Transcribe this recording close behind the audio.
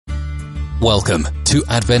Welcome to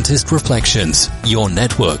Adventist Reflections, your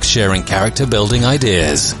network sharing character building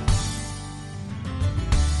ideas.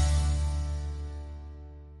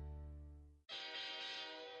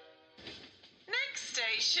 Next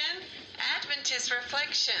station, Adventist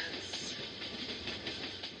Reflections.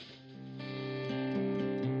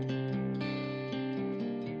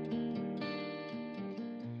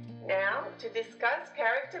 Now, to discuss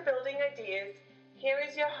character building ideas, here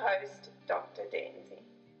is your host, Dr. Danzy.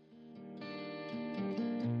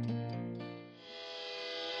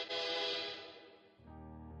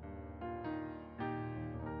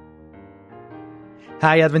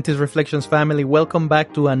 Hi Adventist Reflections family, welcome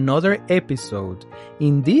back to another episode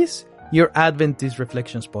in this, your Adventist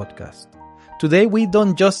Reflections podcast. Today we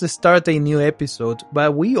don't just start a new episode,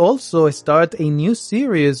 but we also start a new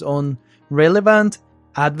series on relevant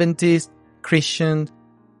Adventist Christian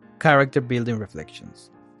character building reflections.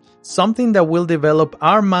 Something that will develop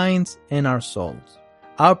our minds and our souls,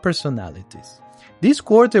 our personalities. This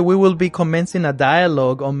quarter we will be commencing a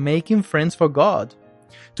dialogue on making friends for God.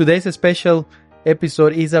 Today's special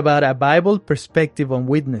episode is about a Bible perspective on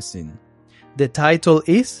witnessing. The title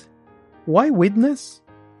is, Why Witness?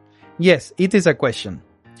 Yes, it is a question.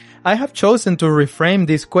 I have chosen to reframe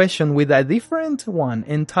this question with a different one,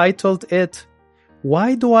 entitled it,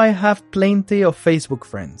 Why Do I Have Plenty of Facebook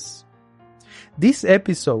Friends? This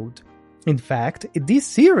episode, in fact, this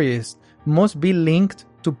series must be linked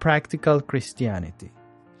to practical Christianity.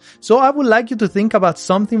 So I would like you to think about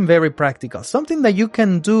something very practical, something that you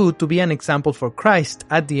can do to be an example for Christ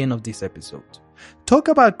at the end of this episode. Talk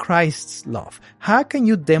about Christ's love. How can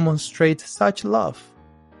you demonstrate such love?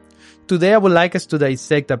 Today I would like us to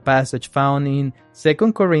dissect a passage found in 2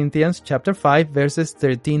 Corinthians chapter 5 verses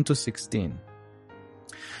 13 to 16.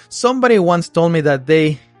 Somebody once told me that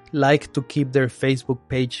they like to keep their Facebook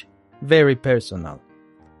page very personal.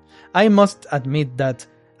 I must admit that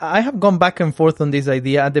I have gone back and forth on this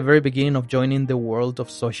idea at the very beginning of joining the world of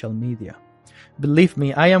social media. Believe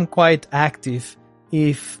me, I am quite active,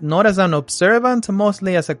 if not as an observant,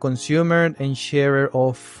 mostly as a consumer and sharer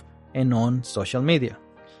of and on social media.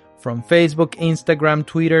 From Facebook, Instagram,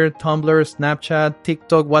 Twitter, Tumblr, Snapchat,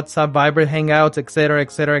 TikTok, WhatsApp, Viber, Hangouts, etc.,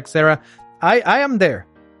 etc., etc. I am there.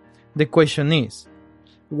 The question is,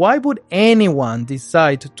 why would anyone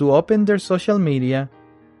decide to open their social media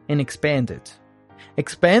and expand it?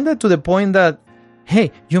 Expand it to the point that,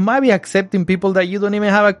 hey, you might be accepting people that you don't even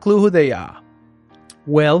have a clue who they are.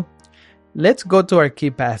 Well, let's go to our key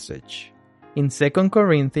passage in 2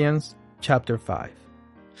 Corinthians chapter 5.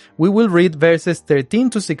 We will read verses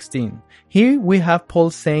 13 to 16. Here we have Paul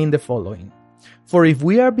saying the following, For if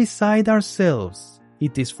we are beside ourselves,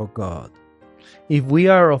 it is for God. If we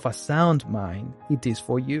are of a sound mind, it is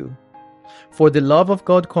for you. For the love of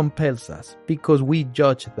God compels us, because we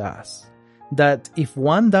judge thus, that if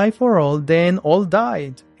one died for all, then all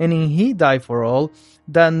died. And if he died for all,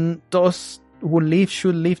 then those who live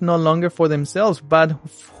should live no longer for themselves, but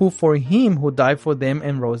who for him who died for them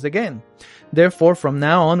and rose again. Therefore, from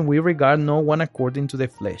now on, we regard no one according to the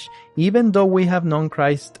flesh. Even though we have known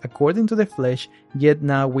Christ according to the flesh, yet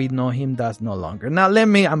now we know him thus no longer. Now, let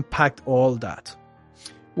me unpack all that.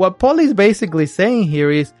 What Paul is basically saying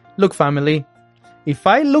here is, look, family, if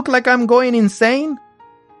I look like I'm going insane,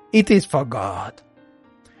 it is for God.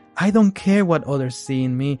 I don't care what others see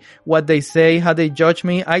in me, what they say, how they judge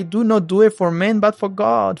me. I do not do it for men, but for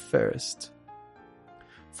God first.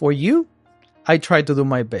 For you, I try to do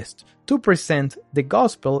my best to present the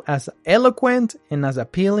gospel as eloquent and as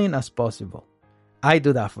appealing as possible. I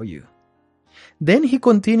do that for you. Then he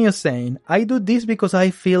continues saying, I do this because I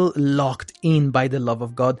feel locked in by the love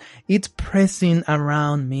of God. It's pressing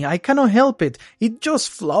around me. I cannot help it. It just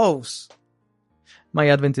flows. My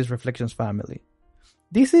Adventist Reflections family.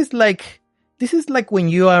 This is like when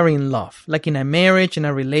you are in love, like in a marriage, in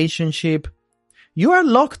a relationship. You are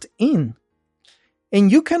locked in and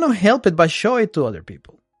you cannot help it but show it to other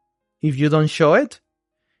people. If you don't show it,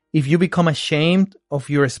 if you become ashamed of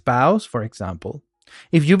your spouse, for example,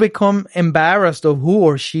 if you become embarrassed of who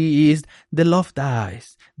or she is, the love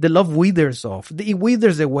dies. The love withers off. It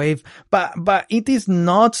withers away. But it is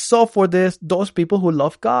not so for those people who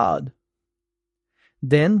love God.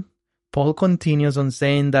 Then Paul continues on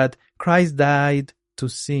saying that Christ died to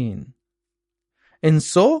sin. And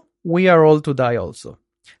so we are all to die also.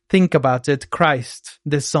 Think about it. Christ,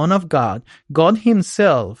 the Son of God, God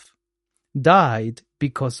himself, died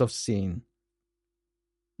because of sin.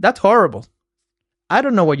 That's horrible. I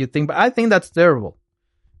don't know what you think, but I think that's terrible.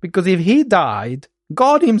 Because if he died,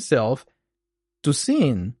 God himself, to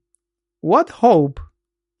sin, what hope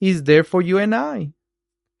is there for you and I?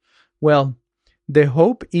 Well, The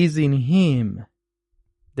hope is in Him,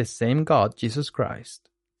 the same God, Jesus Christ,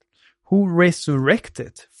 who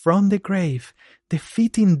resurrected from the grave,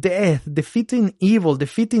 defeating death, defeating evil,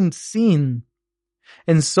 defeating sin.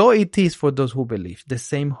 And so it is for those who believe, the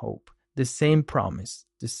same hope, the same promise,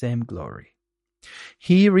 the same glory.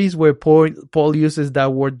 Here is where Paul uses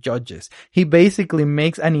that word judges. He basically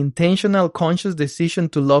makes an intentional, conscious decision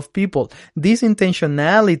to love people. This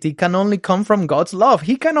intentionality can only come from God's love.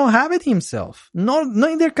 He cannot have it himself.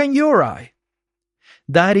 Neither can you or I.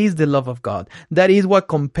 That is the love of God. That is what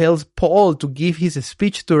compels Paul to give his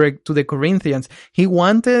speech to the Corinthians. He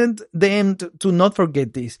wanted them to not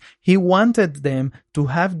forget this. He wanted them to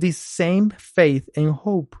have this same faith and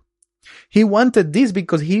hope. He wanted this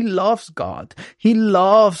because he loves God. He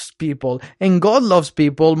loves people, and God loves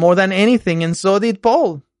people more than anything, and so did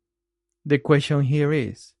Paul. The question here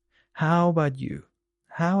is, how about you?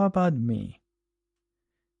 How about me?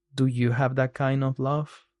 Do you have that kind of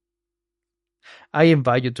love? I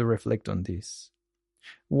invite you to reflect on this.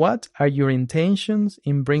 What are your intentions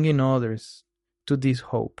in bringing others to this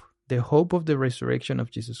hope, the hope of the resurrection of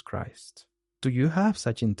Jesus Christ? Do you have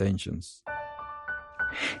such intentions?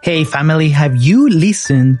 Hey family, have you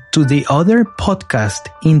listened to the other podcast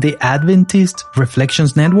in the Adventist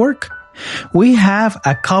Reflections Network? We have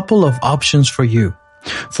a couple of options for you.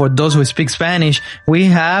 For those who speak Spanish, we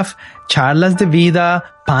have Charlas de Vida,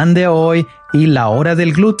 Pan de Hoy, y La Hora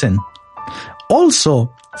del Gluten.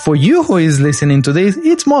 Also, for you who is listening to this,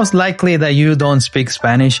 it's most likely that you don't speak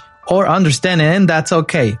Spanish or understand it, and that's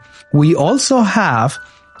okay. We also have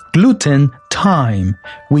Gluten Time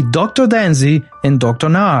with Dr. Danzy and Dr.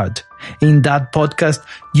 Nard. In that podcast,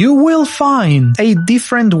 you will find a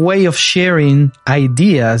different way of sharing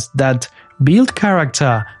ideas that build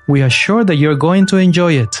character. We are sure that you're going to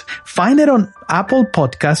enjoy it. Find it on Apple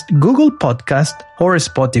Podcast, Google Podcast, or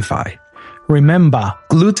Spotify. Remember,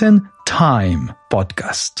 Gluten Time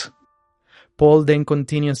Podcast. Paul then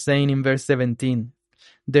continues saying in verse 17,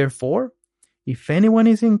 Therefore, if anyone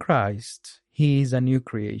is in Christ, he is a new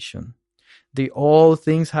creation. The old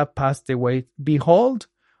things have passed away. Behold,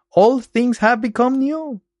 all things have become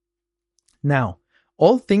new. Now,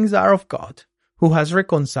 all things are of God, who has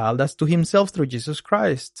reconciled us to himself through Jesus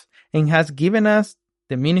Christ, and has given us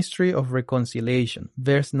the ministry of reconciliation.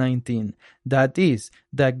 Verse 19. That is,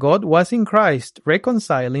 that God was in Christ,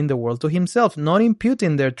 reconciling the world to himself, not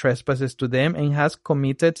imputing their trespasses to them, and has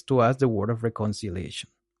committed to us the word of reconciliation.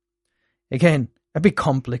 Again, a bit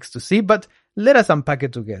complex to see, but let us unpack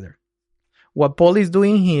it together. What Paul is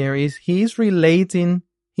doing here is he is relating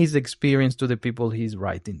his experience to the people he's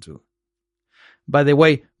writing to. By the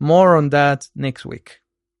way, more on that next week.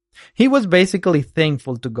 He was basically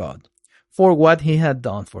thankful to God for what he had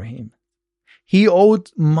done for him. He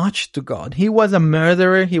owed much to God. He was a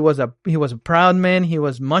murderer. He was a proud man. He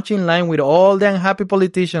was much in line with all the unhappy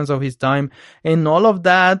politicians of his time, and all of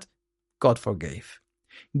that God forgave,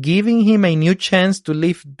 giving him a new chance to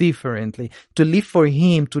live differently, to live for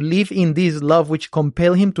him, to live in this love which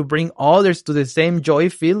compelled him to bring others to the same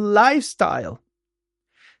joy-filled lifestyle.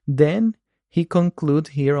 Then he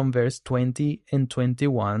concludes here on verse 20 and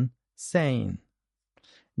 21 saying,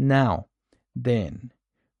 Now, then,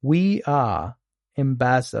 we are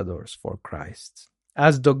ambassadors for Christ.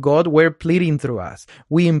 As though God were pleading through us,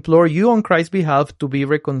 we implore you on Christ's behalf to be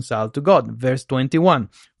reconciled to God. Verse 21.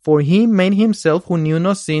 For he made himself who knew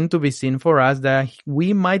no sin to be sin for us, that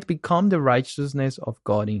we might become the righteousness of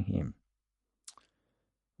God in him.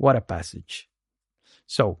 What a passage.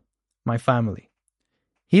 So, my family,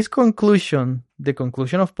 his conclusion, the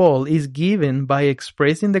conclusion of Paul, is given by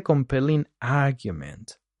expressing the compelling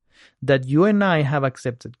argument that you and I have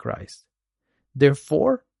accepted Christ.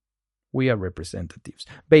 Therefore, we are representatives.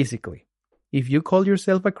 Basically, if you call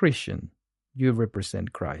yourself a Christian, you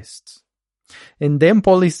represent Christ. And then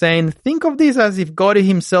Paul is saying, think of this as if God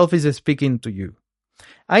himself is speaking to you.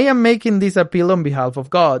 I am making this appeal on behalf of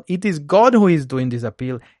God. It is God who is doing this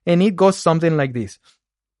appeal, and it goes something like this.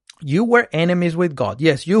 You were enemies with God.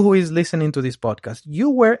 Yes, you who is listening to this podcast, you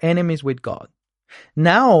were enemies with God.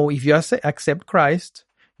 Now, if you accept Christ,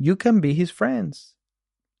 you can be his friends.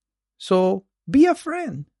 So, be a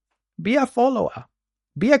friend. Be a follower.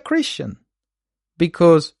 Be a Christian.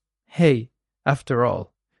 Because, hey, after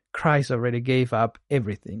all, Christ already gave up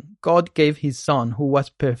everything. God gave his son who was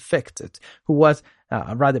perfected, who was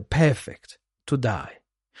rather perfect, to die,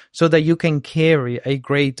 so that you can carry a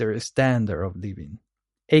greater standard of living,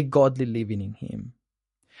 a godly living in him.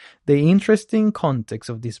 The interesting context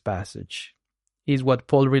of this passage is what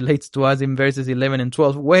Paul relates to us in verses 11 and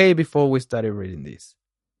 12, way before we started reading this.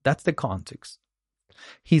 That's the context.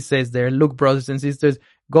 He says there, look, brothers and sisters,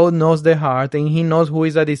 God knows the heart, and He knows who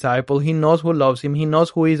is a disciple. He knows who loves Him. He knows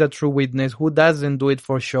who is a true witness, who doesn't do it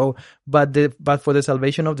for show, but for the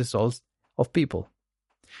salvation of the souls of people.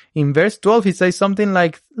 In verse 12, He says something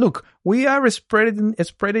like, look, we are spreading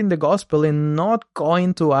the gospel and not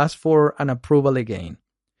going to ask for an approval again.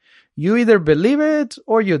 You either believe it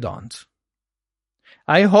or you don't.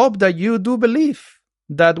 I hope that you do believe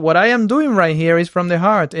that what I am doing right here is from the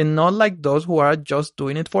heart and not like those who are just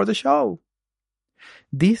doing it for the show.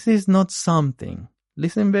 This is not something,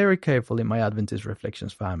 listen very carefully, my Adventist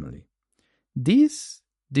Reflections family. This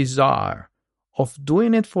desire of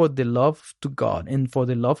doing it for the love to God and for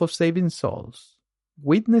the love of saving souls,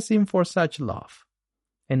 witnessing for such love,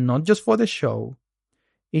 and not just for the show,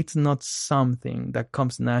 it's not something that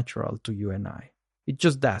comes natural to you and I. It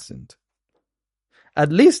just doesn't.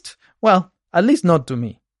 At least not to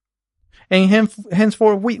me. And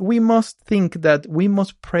henceforth, we must think that we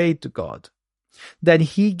must pray to God, that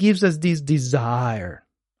He gives us this desire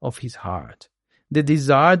of His heart, the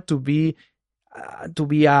desire to be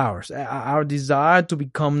ours, our desire to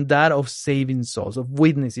become that of saving souls, of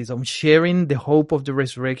witnesses, of sharing the hope of the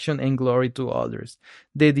resurrection and glory to others,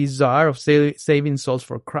 the desire of saving souls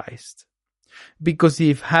for Christ. Because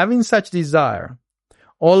if having such desire,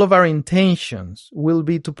 all of our intentions will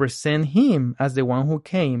be to present Him as the one who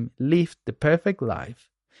came, lived the perfect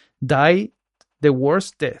life, died the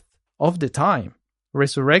worst death of the time,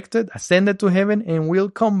 resurrected, ascended to heaven, and will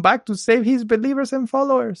come back to save His believers and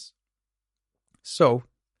followers. So,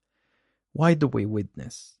 why do we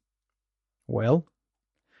witness? Well,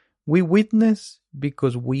 we witness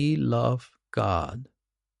because we love God.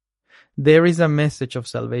 There is a message of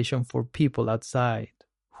salvation for people outside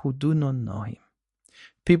who do not know Him.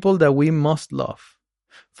 People that we must love.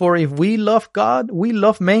 For if we love God, we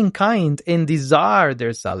love mankind and desire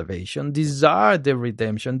their salvation, desire their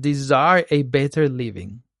redemption, desire a better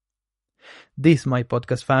living. This, my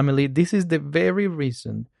podcast family, this is the very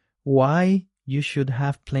reason why you should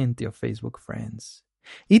have plenty of Facebook friends.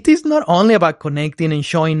 It is not only about connecting and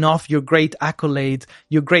showing off your great accolades,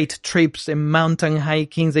 your great trips and mountain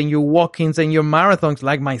hikings and your walkings and your marathons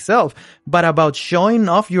like myself, but about showing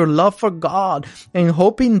off your love for God and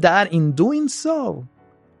hoping that in doing so,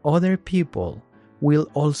 other people will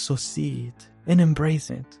also see it and embrace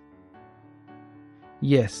it.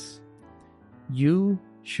 Yes, you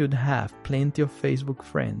should have plenty of Facebook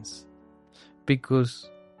friends because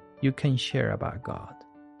you can share about God.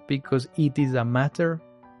 Because it is a matter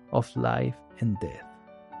of life and death.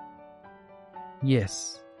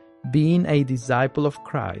 Yes, being a disciple of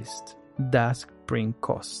Christ does bring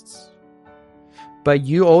costs. But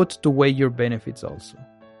you ought to weigh your benefits also.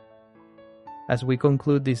 As we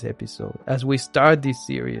conclude this episode, as we start this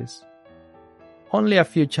series, only a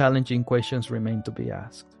few challenging questions remain to be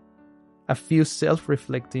asked. A few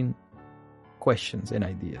self-reflecting questions and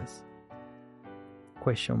ideas.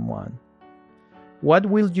 Question 1. What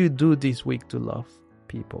will you do this week to love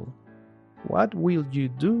people? What will you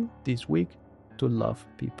do this week to love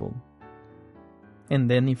people? And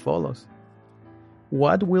then it follows.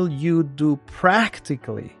 What will you do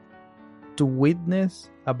practically to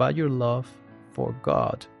witness about your love for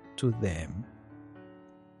God to them?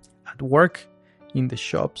 At work, in the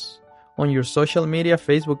shops, on your social media,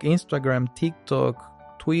 Facebook, Instagram,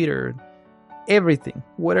 TikTok, Twitter, everything,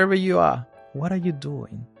 wherever you are, what are you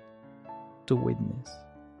doing to witness?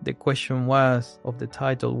 The question was of the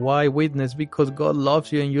title, why witness? Because God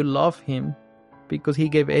loves you and you love Him. Because He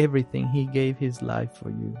gave everything. He gave His life for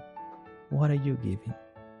you. What are you giving?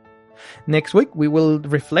 Next week, we will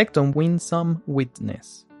reflect on winsome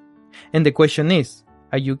witness. And the question is,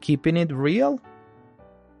 are you keeping it real?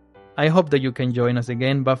 I hope that you can join us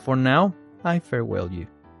again, but for now, I farewell you.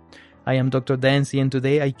 I am Dr. Dancy, and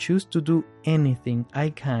today I choose to do anything I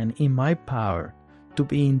can in my power to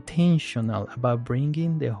be intentional about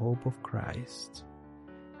bringing the hope of Christ.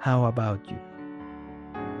 How about you?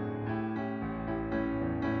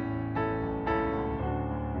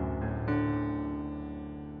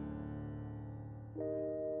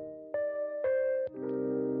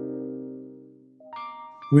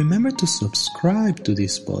 Remember to subscribe to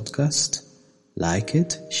this podcast, like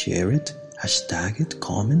it, share it, hashtag it,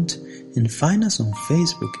 comment, and find us on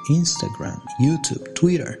Facebook, Instagram, YouTube,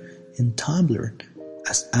 Twitter, and Tumblr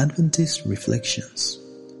as Adventist Reflections.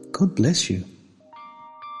 God bless you.